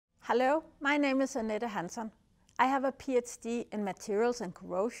Hello, my name is Annette Hansson. I have a PhD in materials and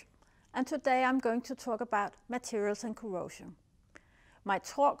corrosion, and today I'm going to talk about materials and corrosion. My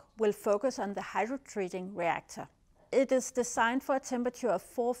talk will focus on the hydrotreating reactor. It is designed for a temperature of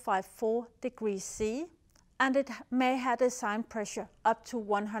 454 degrees C, and it may have design pressure up to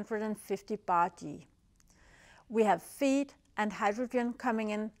 150 bar G. We have feed and hydrogen coming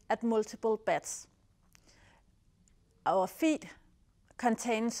in at multiple beds. Our feed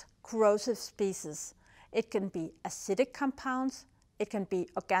contains corrosive species. It can be acidic compounds, it can be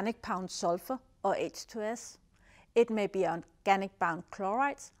organic bound sulfur or H2S, it may be organic bound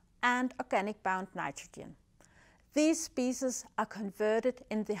chlorides and organic bound nitrogen. These species are converted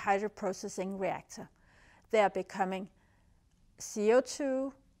in the hydroprocessing reactor. They are becoming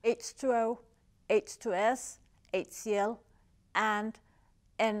CO2, H2O, H2S, HCl and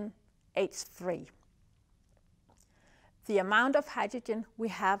NH3. The amount of hydrogen we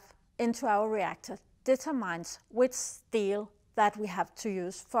have into our reactor determines which steel that we have to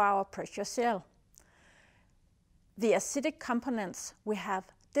use for our pressure seal. The acidic components we have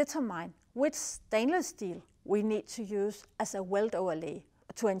determine which stainless steel we need to use as a weld overlay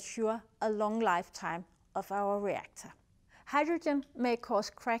to ensure a long lifetime of our reactor. Hydrogen may cause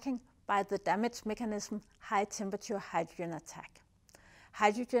cracking by the damage mechanism high temperature hydrogen attack.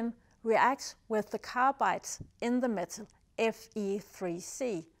 Hydrogen reacts with the carbides in the metal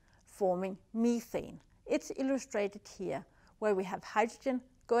Fe3C, forming methane. It's illustrated here, where we have hydrogen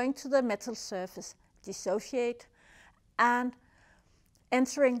going to the metal surface, dissociate, and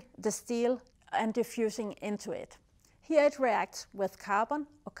entering the steel and diffusing into it. Here it reacts with carbon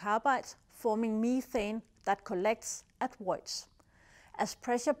or carbides, forming methane that collects at voids. As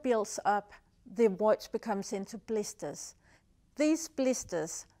pressure builds up, the voids becomes into blisters. These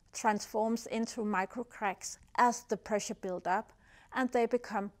blisters transforms into microcracks as the pressure builds up, and they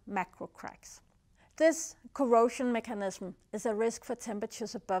become macrocracks. This corrosion mechanism is a risk for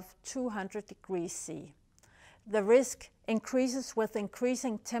temperatures above 200 degrees C. The risk increases with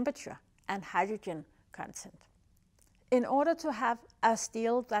increasing temperature and hydrogen content. In order to have a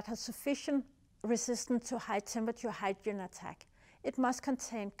steel that has sufficient resistance to high temperature hydrogen attack, it must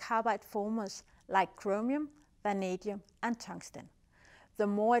contain carbide formers like chromium, vanadium, and tungsten. The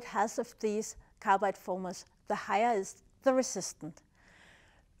more it has of these carbide formers, the higher is the resistance.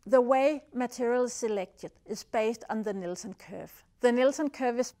 The way material is selected is based on the Nielsen curve. The Nielsen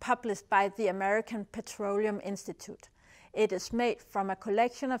curve is published by the American Petroleum Institute. It is made from a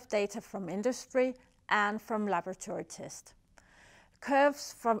collection of data from industry and from laboratory tests.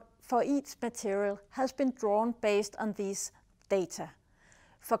 Curves for each material has been drawn based on these data.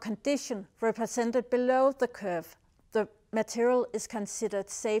 For condition represented below the curve, the material is considered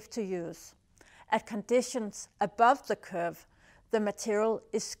safe to use. At conditions above the curve, the material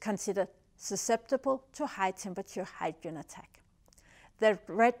is considered susceptible to high temperature hydrogen attack. The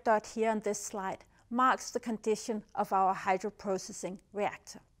red dot here on this slide marks the condition of our hydroprocessing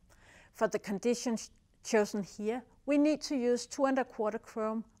reactor. For the conditions chosen here, we need to use 2¼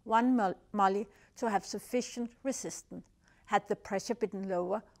 chrome, 1 moly to have sufficient resistance. Had the pressure been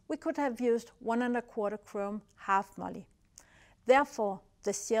lower, we could have used 1¼ chrome, ½ moly. Therefore,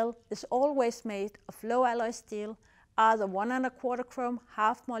 the shell is always made of low alloy steel, either 1¼ chrome,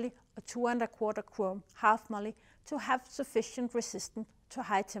 ½ moly, or 2¼ chrome, ½ moly, to have sufficient resistance to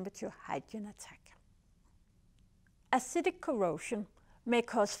high temperature hydrogen attack. Acidic corrosion may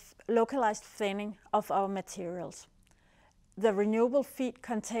cause localized thinning of our materials. The renewable feed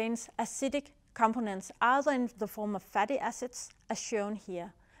contains acidic components either in the form of fatty acids, as shown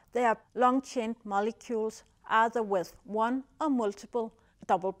here. They are long-chained molecules, either with one or multiple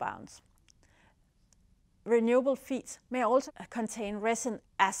double bonds. Renewable feeds may also contain resin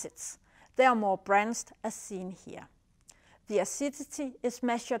acids. They are more branched, as seen here. The acidity is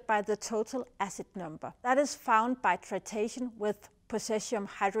measured by the total acid number. That is found by titration with potassium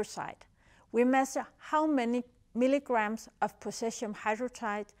hydroxide. We measure how many milligrams of potassium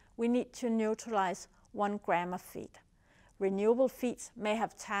hydroxide we need to neutralize 1 gram of feed. Renewable feeds may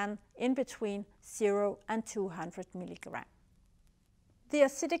have tan in between 0 and 200 milligrams. The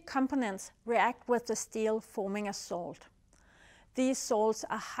acidic components react with the steel, forming a salt. These salts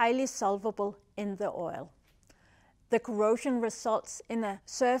are highly soluble in the oil. The corrosion results in a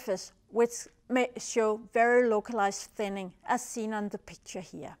surface which may show very localized thinning, as seen on the picture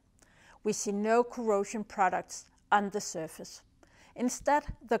here. We see no corrosion products on the surface. Instead,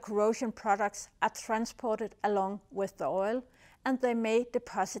 the corrosion products are transported along with the oil, and they may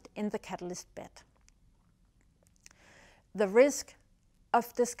deposit in the catalyst bed. The risk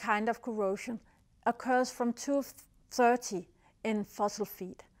of this kind of corrosion occurs from 230 in fossil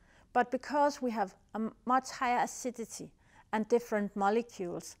feed, But because we have a much higher acidity and different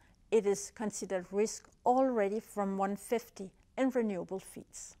molecules, it is considered risk already from 150 in renewable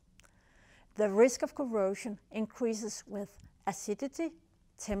feeds. The risk of corrosion increases with acidity,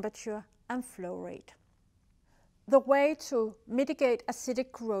 temperature, and flow rate. The way to mitigate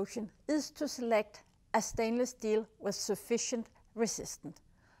acidic corrosion is to select a stainless steel with sufficient resistance.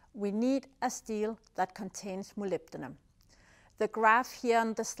 We need a steel that contains molybdenum. The graph here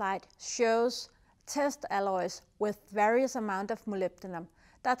on the slide shows test alloys with various amount of molybdenum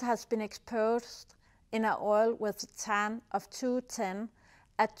that has been exposed in an oil with a tan of 210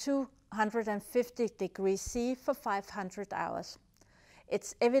 at 250 degrees C for 500 hours.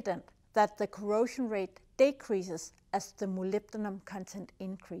 It's evident that the corrosion rate decreases as the molybdenum content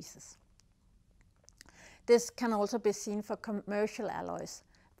increases. This can also be seen for commercial alloys.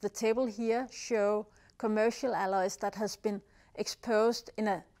 The table here shows commercial alloys that has been exposed in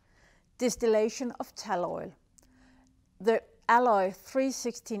a distillation of tall oil. The alloy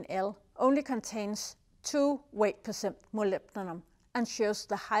 316L only contains 2 weight percent molybdenum and shows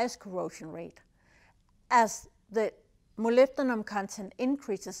the highest corrosion rate. As the molybdenum content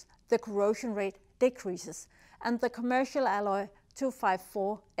increases, the corrosion rate decreases, and the commercial alloy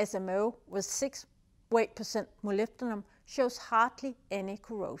 254 SMO with 6 weight percent molybdenum shows hardly any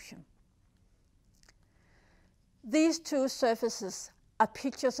corrosion. These two surfaces are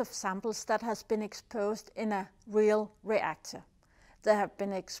pictures of samples that has been exposed in a real reactor. They have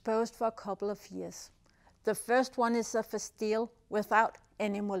been exposed for a couple of years. The first one is of a steel without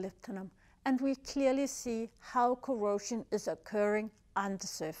any molybdenum, and we clearly see how corrosion is occurring on the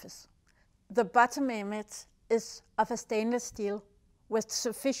surface. The bottom image is of a stainless steel with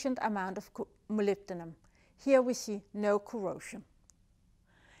sufficient amount of molybdenum. Here we see no corrosion.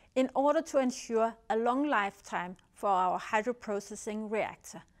 In order to ensure a long lifetime for our hydroprocessing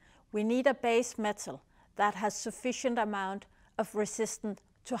reactor, we need a base metal that has sufficient amount of resistance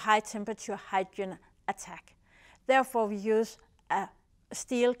to high temperature hydrogen attack. Therefore, we use a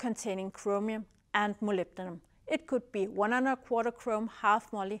steel containing chromium and molybdenum. It could be 1 1/4 chrome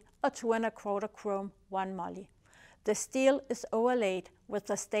half moly or 2 1/4 chrome 1 moly. The steel is overlaid with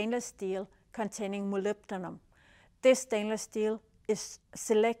a stainless steel containing molybdenum. This stainless steel is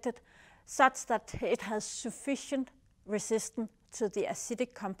selected such that it has sufficient resistance to the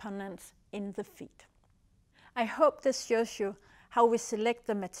acidic components in the feed. I hope this shows you how we select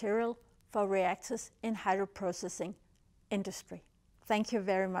the material for reactors in hydroprocessing industry. Thank you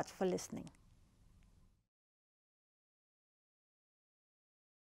very much for listening.